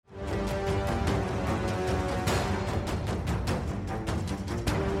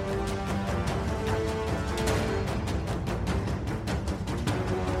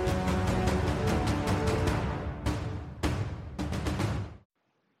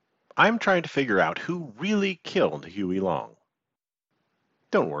I'm trying to figure out who really killed Huey Long.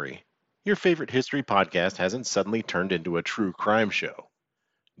 Don't worry, your favorite history podcast hasn't suddenly turned into a true crime show.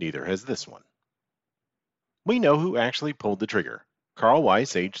 Neither has this one. We know who actually pulled the trigger. Carl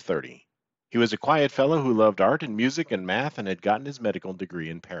Weiss, age 30. He was a quiet fellow who loved art and music and math and had gotten his medical degree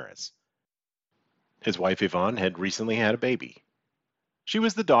in Paris. His wife Yvonne had recently had a baby. She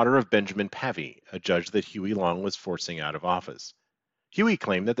was the daughter of Benjamin Pavey, a judge that Huey Long was forcing out of office. Huey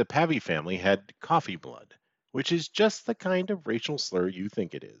claimed that the Pavey family had coffee blood, which is just the kind of racial slur you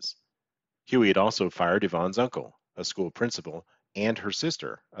think it is. Huey had also fired Yvonne's uncle, a school principal, and her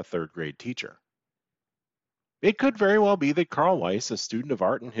sister, a third-grade teacher. It could very well be that Carl Weiss, a student of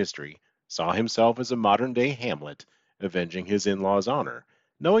art and history, saw himself as a modern-day Hamlet, avenging his in-laws' honor,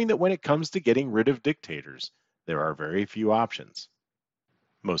 knowing that when it comes to getting rid of dictators, there are very few options.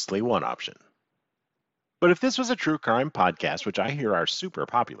 Mostly one option. But if this was a true crime podcast, which I hear are super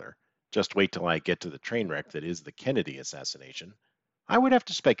popular, just wait till I get to the train wreck that is the Kennedy assassination, I would have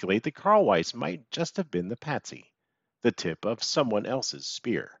to speculate that Carl Weiss might just have been the patsy, the tip of someone else's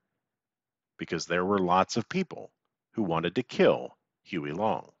spear. Because there were lots of people who wanted to kill Huey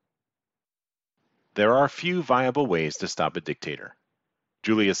Long. There are few viable ways to stop a dictator.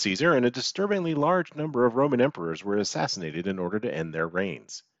 Julius Caesar and a disturbingly large number of Roman emperors were assassinated in order to end their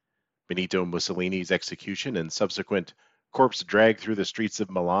reigns. Benito Mussolini's execution and subsequent corpse dragged through the streets of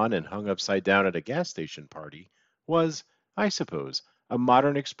Milan and hung upside down at a gas station party was, I suppose, a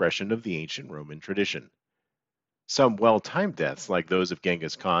modern expression of the ancient Roman tradition. Some well-timed deaths, like those of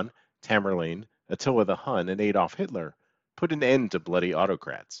Genghis Khan, Tamerlane, Attila the Hun, and Adolf Hitler, put an end to bloody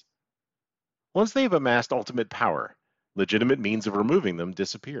autocrats. Once they have amassed ultimate power, legitimate means of removing them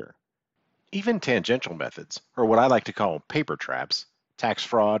disappear. Even tangential methods, or what I like to call paper traps, tax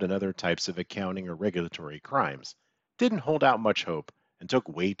fraud and other types of accounting or regulatory crimes, didn't hold out much hope and took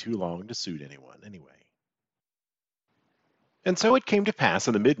way too long to suit anyone anyway. And so it came to pass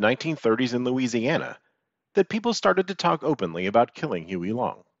in the mid-1930s in Louisiana that people started to talk openly about killing Huey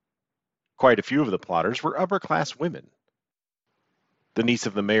Long. Quite a few of the plotters were upper-class women. The niece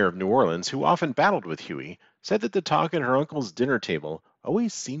of the mayor of New Orleans, who often battled with Huey, said that the talk at her uncle's dinner table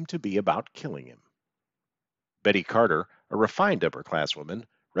always seemed to be about killing him. Betty Carter, a refined upper-class woman,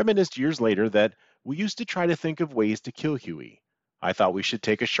 reminisced years later that we used to try to think of ways to kill Huey. I thought we should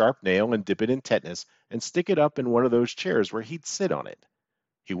take a sharp nail and dip it in tetanus and stick it up in one of those chairs where he'd sit on it.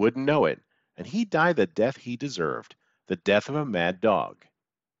 He wouldn't know it, and he'd die the death he deserved, the death of a mad dog.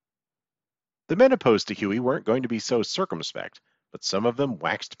 The men opposed to Huey weren't going to be so circumspect, but some of them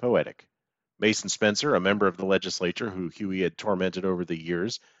waxed poetic. Mason Spencer, a member of the legislature who Huey had tormented over the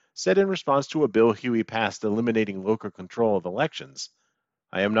years, said in response to a bill Huey passed eliminating local control of elections,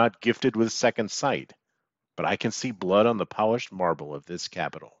 "I am not gifted with second sight, but I can see blood on the polished marble of this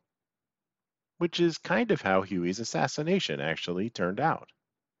Capitol." Which is kind of how Huey's assassination actually turned out.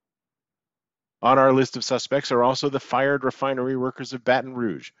 On our list of suspects are also the fired refinery workers of Baton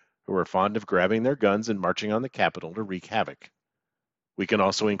Rouge, who were fond of grabbing their guns and marching on the Capitol to wreak havoc. We can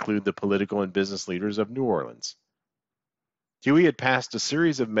also include the political and business leaders of New Orleans. Huey had passed a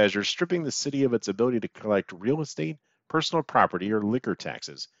series of measures stripping the city of its ability to collect real estate, personal property, or liquor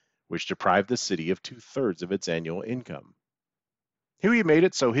taxes, which deprived the city of 2/3 of its annual income. Huey made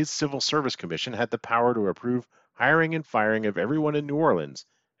it so his Civil Service Commission had the power to approve hiring and firing of everyone in New Orleans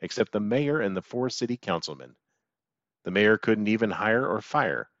except the mayor and the 4 city councilmen. The mayor couldn't even hire or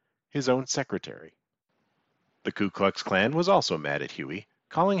fire his own secretary. The Ku Klux Klan was also mad at Huey,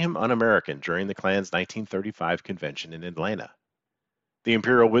 calling him un-American during the Klan's 1935 convention in Atlanta. The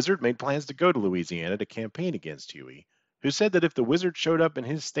Imperial Wizard made plans to go to Louisiana to campaign against Huey, who said that if the Wizard showed up in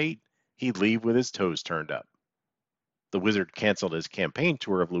his state, he'd leave with his toes turned up. The Wizard canceled his campaign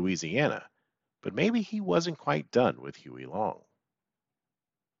tour of Louisiana, but maybe he wasn't quite done with Huey Long.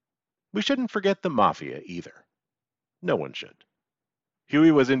 We shouldn't forget the Mafia either. No one should.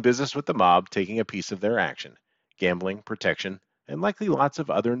 Huey was in business with the mob, taking a piece of their action, gambling, protection, and likely lots of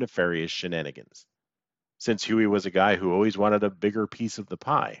other nefarious shenanigans. Since Huey was a guy who always wanted a bigger piece of the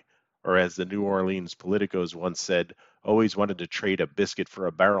pie, or as the New Orleans politicos once said, always wanted to trade a biscuit for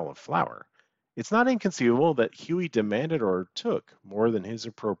a barrel of flour, it's not inconceivable that Huey demanded or took more than his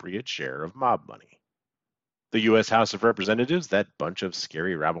appropriate share of mob money. The U.S. House of Representatives, that bunch of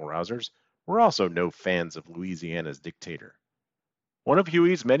scary rabble-rousers, were also no fans of Louisiana's dictator. One of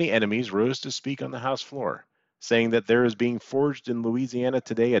Huey's many enemies rose to speak on the House floor, saying that there is being forged in Louisiana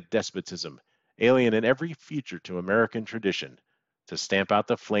today a despotism, alien in every feature to American tradition, to stamp out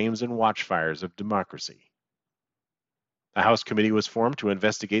the flames and watchfires of democracy. A House committee was formed to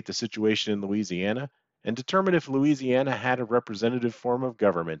investigate the situation in Louisiana and determine if Louisiana had a representative form of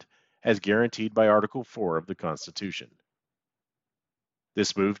government as guaranteed by Article 4 of the Constitution.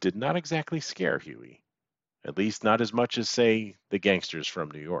 This move did not exactly scare Huey, at least not as much as, say, the gangsters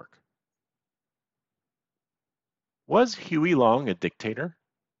from New York. Was Huey Long a dictator?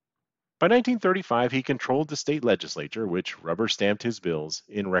 By 1935, he controlled the state legislature, which rubber-stamped his bills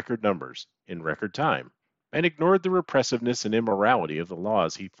in record numbers, in record time, and ignored the repressiveness and immorality of the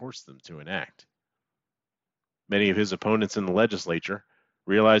laws he forced them to enact. Many of his opponents in the legislature,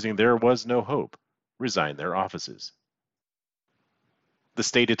 realizing there was no hope, resigned their offices. The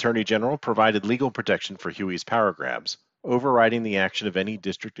state attorney general provided legal protection for Huey's power grabs, overriding the action of any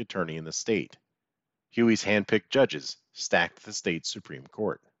district attorney in the state. Huey's hand-picked judges stacked the state's Supreme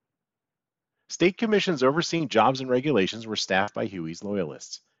Court. State commissions overseeing jobs and regulations were staffed by Huey's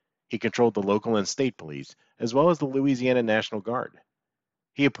loyalists. He controlled the local and state police, as well as the Louisiana National Guard.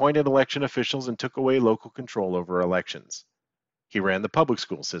 He appointed election officials and took away local control over elections. He ran the public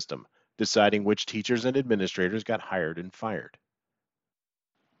school system, deciding which teachers and administrators got hired and fired.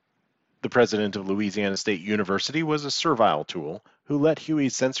 The president of Louisiana State University was a servile tool who let Huey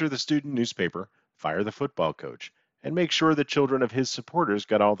censor the student newspaper, fire the football coach, and make sure the children of his supporters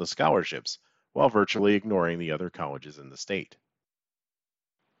got all the scholarships, while virtually ignoring the other colleges in the state.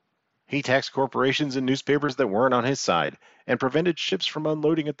 He taxed corporations and newspapers that weren't on his side, and prevented ships from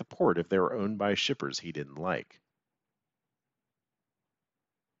unloading at the port if they were owned by shippers he didn't like.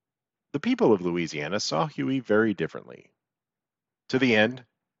 The people of Louisiana saw Huey very differently. To the end,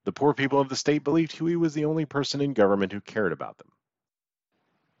 the poor people of the state believed Huey was the only person in government who cared about them.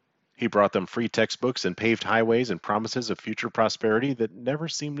 He brought them free textbooks and paved highways and promises of future prosperity that never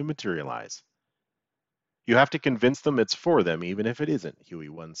seemed to materialize. You have to convince them it's for them, even if it isn't, Huey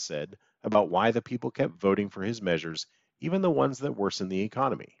once said, about why the people kept voting for his measures, even the ones that worsen the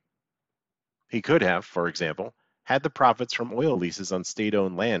economy. He could have, for example, had the profits from oil leases on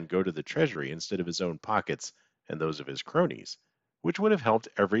state-owned land go to the Treasury instead of his own pockets and those of his cronies, which would have helped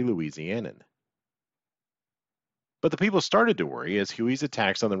every Louisianan. But the people started to worry as Huey's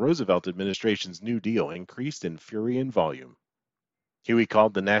attacks on the Roosevelt administration's New Deal increased in fury and volume. Huey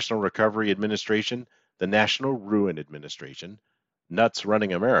called the National Recovery Administration the National Ruin Administration, nuts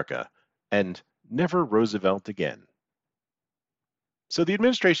running America, and never Roosevelt again. So the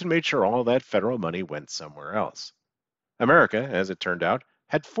administration made sure all that federal money went somewhere else. America, as it turned out,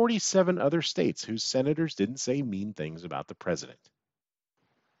 had 47 other states whose senators didn't say mean things about the president.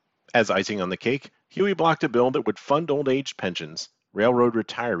 As icing on the cake, Huey blocked a bill that would fund old age pensions, railroad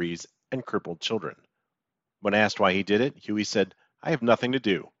retirees, and crippled children. When asked why he did it, Huey said, "I have nothing to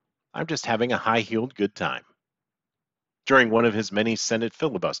do. I'm just having a high-heeled good time." During one of his many Senate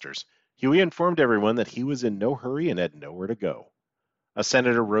filibusters, Huey informed everyone that he was in no hurry and had nowhere to go. A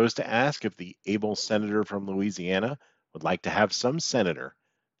senator rose to ask if the able senator from Louisiana would like to have some senator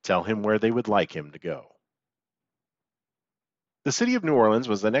tell him where they would like him to go. The city of New Orleans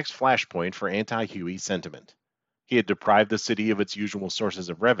was the next flashpoint for anti-Huey sentiment. He had deprived the city of its usual sources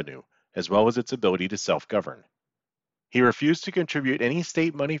of revenue, as well as its ability to self-govern. He refused to contribute any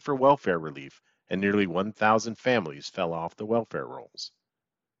state money for welfare relief, and nearly 1,000 families fell off the welfare rolls.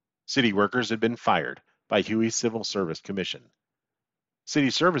 City workers had been fired by Huey's Civil Service Commission. City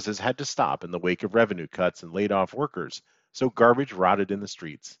services had to stop in the wake of revenue cuts and laid off workers, so garbage rotted in the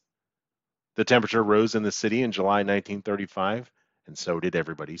streets. The temperature rose in the city in July 1935, and so did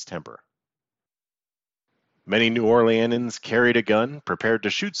everybody's temper. Many New Orleanians carried a gun, prepared to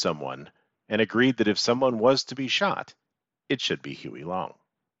shoot someone, and agreed that if someone was to be shot, it should be Huey Long.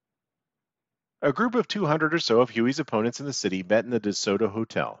 A group of 200 or so of Huey's opponents in the city met in the DeSoto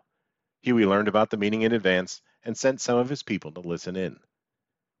Hotel. Huey learned about the meeting in advance and sent some of his people to listen in,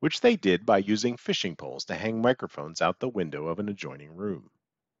 which they did by using fishing poles to hang microphones out the window of an adjoining room.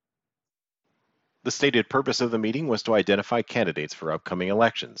 The stated purpose of the meeting was to identify candidates for upcoming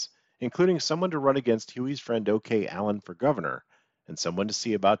elections, including someone to run against Huey's friend O.K. Allen for governor and someone to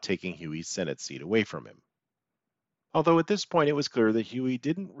see about taking Huey's Senate seat away from him. Although at this point it was clear that Huey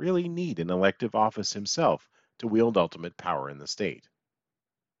didn't really need an elective office himself to wield ultimate power in the state.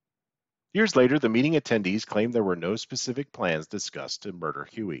 Years later, the meeting attendees claimed there were no specific plans discussed to murder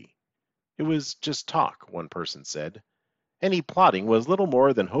Huey. It was just talk, one person said. Any plotting was little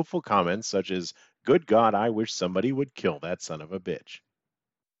more than hopeful comments such as, "Good God, I wish somebody would kill that son of a bitch."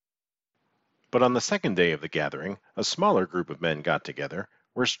 But on the second day of the gathering, a smaller group of men got together,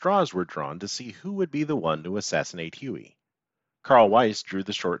 where straws were drawn to see who would be the one to assassinate Huey. Carl Weiss drew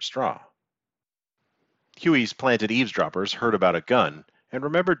the short straw. Huey's planted eavesdroppers heard about a gun and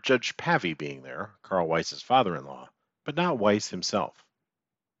remembered Judge Pavey being there, Carl Weiss's father-in-law, but not Weiss himself.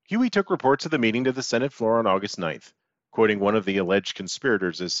 Huey took reports of the meeting to the Senate floor on August 9th, quoting one of the alleged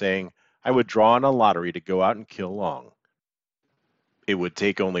conspirators as saying, "I would draw on a lottery to go out and kill Long. It would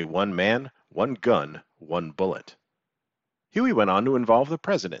take only one man, one gun, one bullet." Huey went on to involve the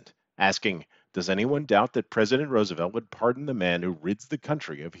president, asking, "Does anyone doubt that President Roosevelt would pardon the man who rids the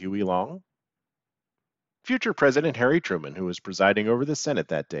country of Huey Long?" Future President Harry Truman, who was presiding over the Senate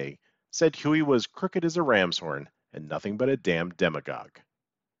that day, said Huey was crooked as a ram's horn and nothing but a damned demagogue.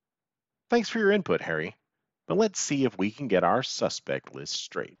 Thanks for your input, Harry, but let's see if we can get our suspect list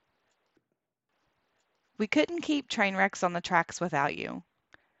straight. We couldn't keep Trainwrecks on the tracks without you.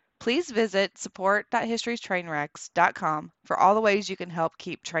 Please visit support.historiestrainwrecks.com for all the ways you can help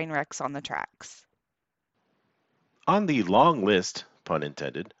keep Trainwrecks on the tracks. On the long list, pun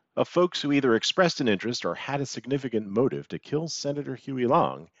intended, of folks who either expressed an interest or had a significant motive to kill Senator Huey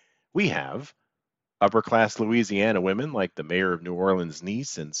Long, we have upper-class Louisiana women like the mayor of New Orleans'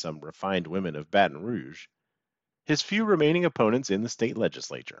 niece and some refined women of Baton Rouge, his few remaining opponents in the state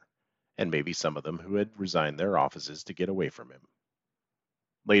legislature, and maybe some of them who had resigned their offices to get away from him.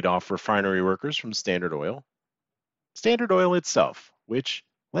 Laid-off refinery workers from Standard Oil. Standard Oil itself, which,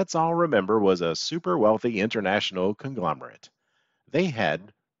 let's all remember, was a super wealthy international conglomerate. They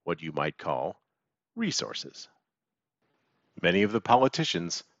had what you might call resources. Many of the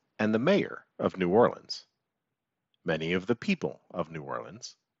politicians and the mayor of New Orleans. Many of the people of New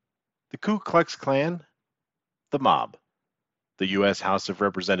Orleans. The Ku Klux Klan. The mob. The U.S. House of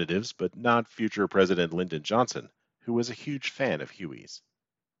Representatives, but not future President Lyndon Johnson, who was a huge fan of Huey's.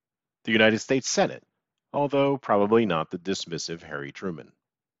 The United States Senate, although probably not the dismissive Harry Truman.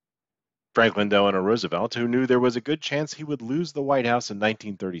 Franklin Delano Roosevelt, who knew there was a good chance he would lose the White House in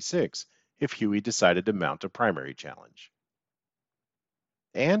 1936 if Huey decided to mount a primary challenge.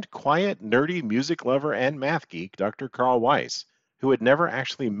 And quiet, nerdy music lover and math geek Dr. Carl Weiss, who had never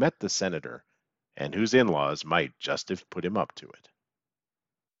actually met the senator and whose in-laws might just have put him up to it.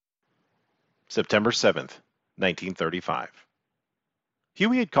 September 7th, 1935.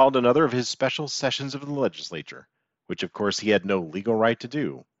 Huey had called another of his special sessions of the legislature, which of course he had no legal right to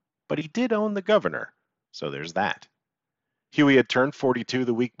do, but he did own the governor, so there's that. Huey had turned 42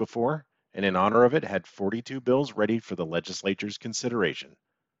 the week before, and in honor of it had 42 bills ready for the legislature's consideration.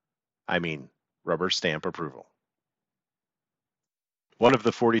 I mean, rubber stamp approval. One of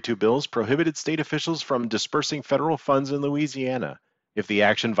the 42 bills prohibited state officials from dispersing federal funds in Louisiana if the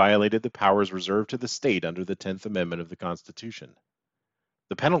action violated the powers reserved to the state under the 10th Amendment of the Constitution.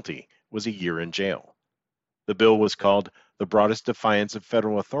 The penalty was a year in jail. The bill was called the broadest defiance of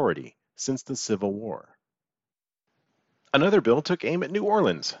federal authority since the Civil War. Another bill took aim at New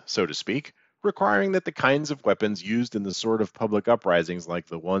Orleans, so to speak, requiring that the kinds of weapons used in the sort of public uprisings like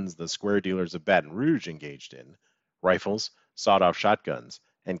the ones the square dealers of Baton Rouge engaged in, rifles, sawed-off shotguns,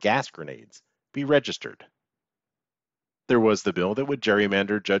 and gas grenades, be registered. There was the bill that would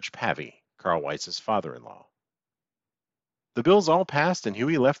gerrymander Judge Pavey, Carl Weiss's father-in-law. The bills all passed, and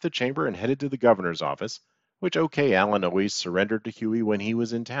Huey left the chamber and headed to the governor's office, which O.K. Allen always surrendered to Huey when he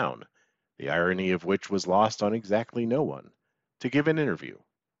was in town, the irony of which was lost on exactly no one, to give an interview.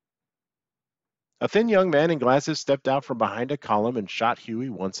 A thin young man in glasses stepped out from behind a column and shot Huey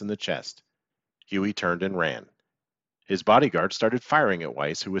once in the chest. Huey turned and ran. His bodyguard started firing at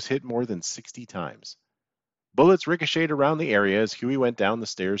Weiss, who was hit more than 60 times. Bullets ricocheted around the area as Huey went down the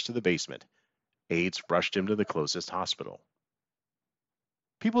stairs to the basement. Aides rushed him to the closest hospital.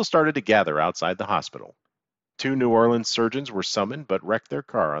 People started to gather outside the hospital. 2 New Orleans surgeons were summoned but wrecked their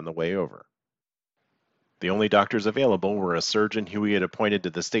car on the way over. The only doctors available were a surgeon Huey had appointed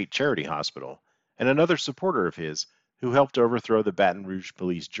to the state charity hospital and another supporter of his who helped overthrow the Baton Rouge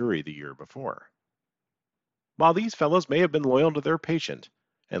police jury the year before. While these fellows may have been loyal to their patient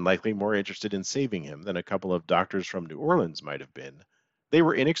and likely more interested in saving him than a couple of doctors from New Orleans might have been, they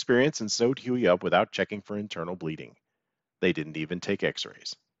were inexperienced and sewed Huey up without checking for internal bleeding. They didn't even take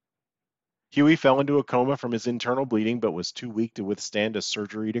x-rays. Huey fell into a coma from his internal bleeding but was too weak to withstand a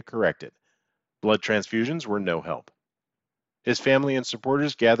surgery to correct it. Blood transfusions were no help. His family and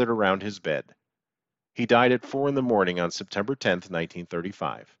supporters gathered around his bed. He died at 4 a.m. on September 10,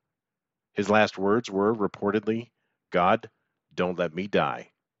 1935. His last words were, reportedly, "God, don't let me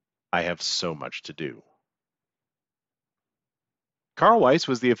die. I have so much to do." Carl Weiss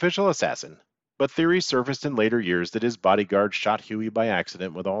was the official assassin, but theories surfaced in later years that his bodyguard shot Huey by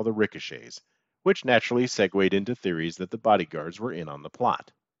accident with all the ricochets, which naturally segued into theories that the bodyguards were in on the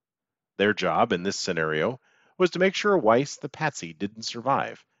plot. Their job in this scenario was to make sure Weiss, the patsy, didn't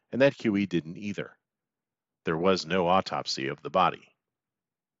survive, and that Huey didn't either. There was no autopsy of the body.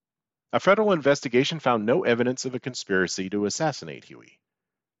 A federal investigation found no evidence of a conspiracy to assassinate Huey.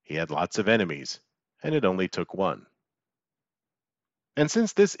 He had lots of enemies, and it only took one. And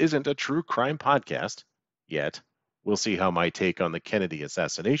since this isn't a true crime podcast, yet, we'll see how my take on the Kennedy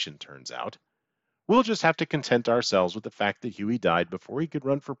assassination turns out, we'll just have to content ourselves with the fact that Huey died before he could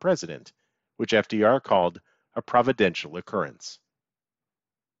run for president, which FDR called a providential occurrence.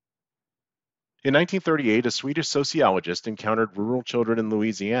 In 1938, a Swedish sociologist encountered rural children in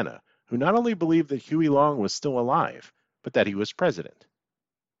Louisiana who not only believed that Huey Long was still alive, but that he was president.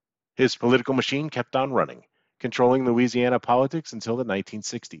 His political machine kept on running, controlling Louisiana politics until the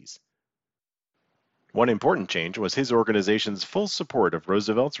 1960s. One important change was his organization's full support of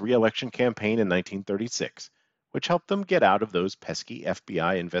Roosevelt's re-election campaign in 1936, which helped them get out of those pesky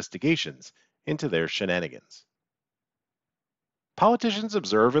FBI investigations into their shenanigans. Politicians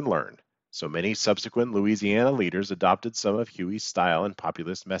observe and learn, so many subsequent Louisiana leaders adopted some of Huey's style and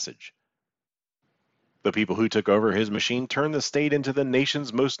populist message. The people who took over his machine turned the state into the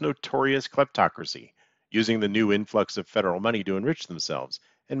nation's most notorious kleptocracy, using the new influx of federal money to enrich themselves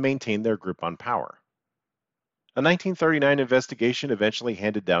and maintain their grip on power. A 1939 investigation eventually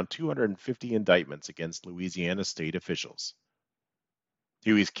handed down 250 indictments against Louisiana state officials.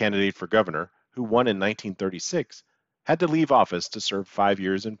 Huey's candidate for governor, who won in 1936, had to leave office to serve 5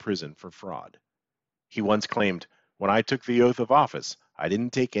 years in prison for fraud. He once claimed, "When I took the oath of office, I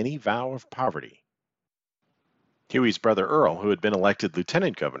didn't take any vow of poverty." Huey's brother Earl, who had been elected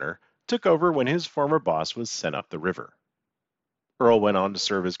lieutenant governor, took over when his former boss was sent up the river. Earl went on to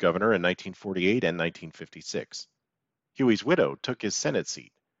serve as governor in 1948 and 1956. Huey's widow took his Senate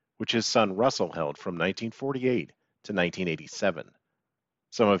seat, which his son Russell held from 1948 to 1987.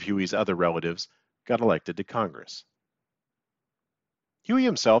 Some of Huey's other relatives got elected to Congress. Huey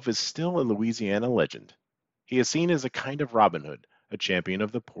himself is still a Louisiana legend. He is seen as a kind of Robin Hood, a champion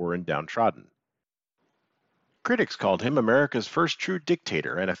of the poor and downtrodden. Critics called him America's first true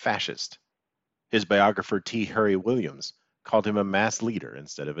dictator and a fascist. His biographer T. Harry Williams called him a mass leader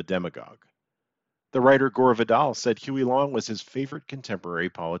instead of a demagogue. The writer Gore Vidal said Huey Long was his favorite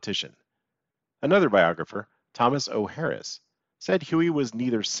contemporary politician. Another biographer, Thomas O. Harris, said Huey was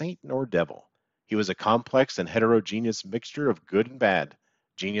neither saint nor devil. He was a complex and heterogeneous mixture of good and bad,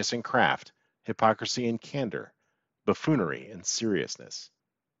 genius and craft, hypocrisy and candor, buffoonery and seriousness.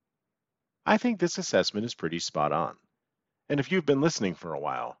 I think this assessment is pretty spot on. And if you've been listening for a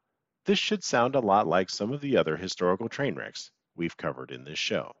while, this should sound a lot like some of the other historical train wrecks we've covered in this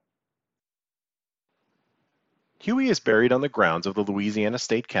show. Huey is buried on the grounds of the Louisiana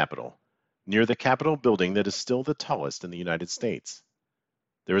State Capitol, near the Capitol building that is still the tallest in the United States.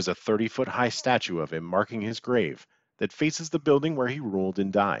 There is a 30-foot-high statue of him marking his grave that faces the building where he ruled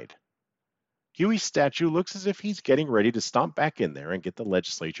and died. Huey's statue looks as if he's getting ready to stomp back in there and get the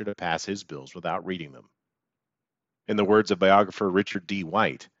legislature to pass his bills without reading them. In the words of biographer Richard D.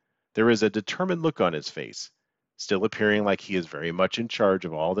 White, there is a determined look on his face, still appearing like he is very much in charge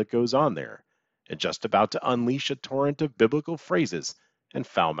of all that goes on there, and just about to unleash a torrent of biblical phrases and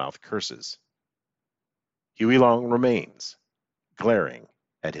foul-mouthed curses. Huey Long remains, glaring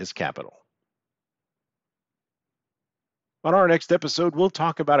at his capital. On our next episode, we'll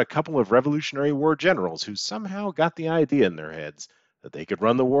talk about a couple of Revolutionary War generals who somehow got the idea in their heads that they could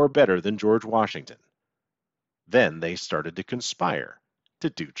run the war better than George Washington. Then they started to conspire to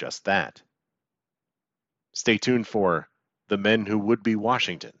do just that. Stay tuned for The Men Who Would Be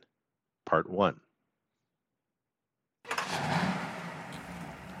Washington, Part 1.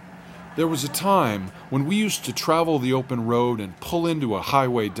 There was a time when we used to travel the open road and pull into a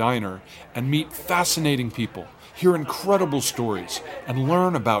highway diner and meet fascinating people, hear incredible stories, and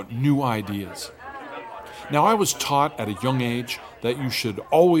learn about new ideas. Now, I was taught at a young age that you should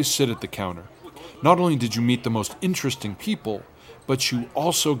always sit at the counter. Not only did you meet the most interesting people, but you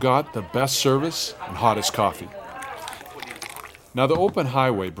also got the best service and hottest coffee. Now, the open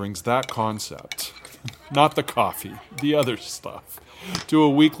highway brings that concept, not the coffee, the other stuff, to a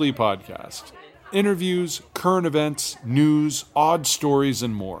weekly podcast. Interviews, current events, news, odd stories,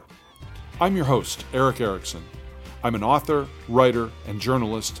 and more. I'm your host, Eric Erickson. I'm an author, writer, and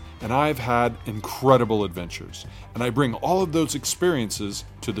journalist, and I've had incredible adventures, and I bring all of those experiences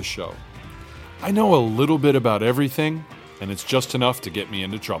to the show. I know a little bit about everything, and it's just enough to get me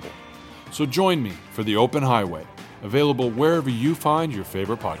into trouble. So join me for The Open Highway, available wherever you find your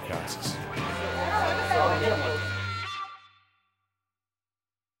favorite podcasts.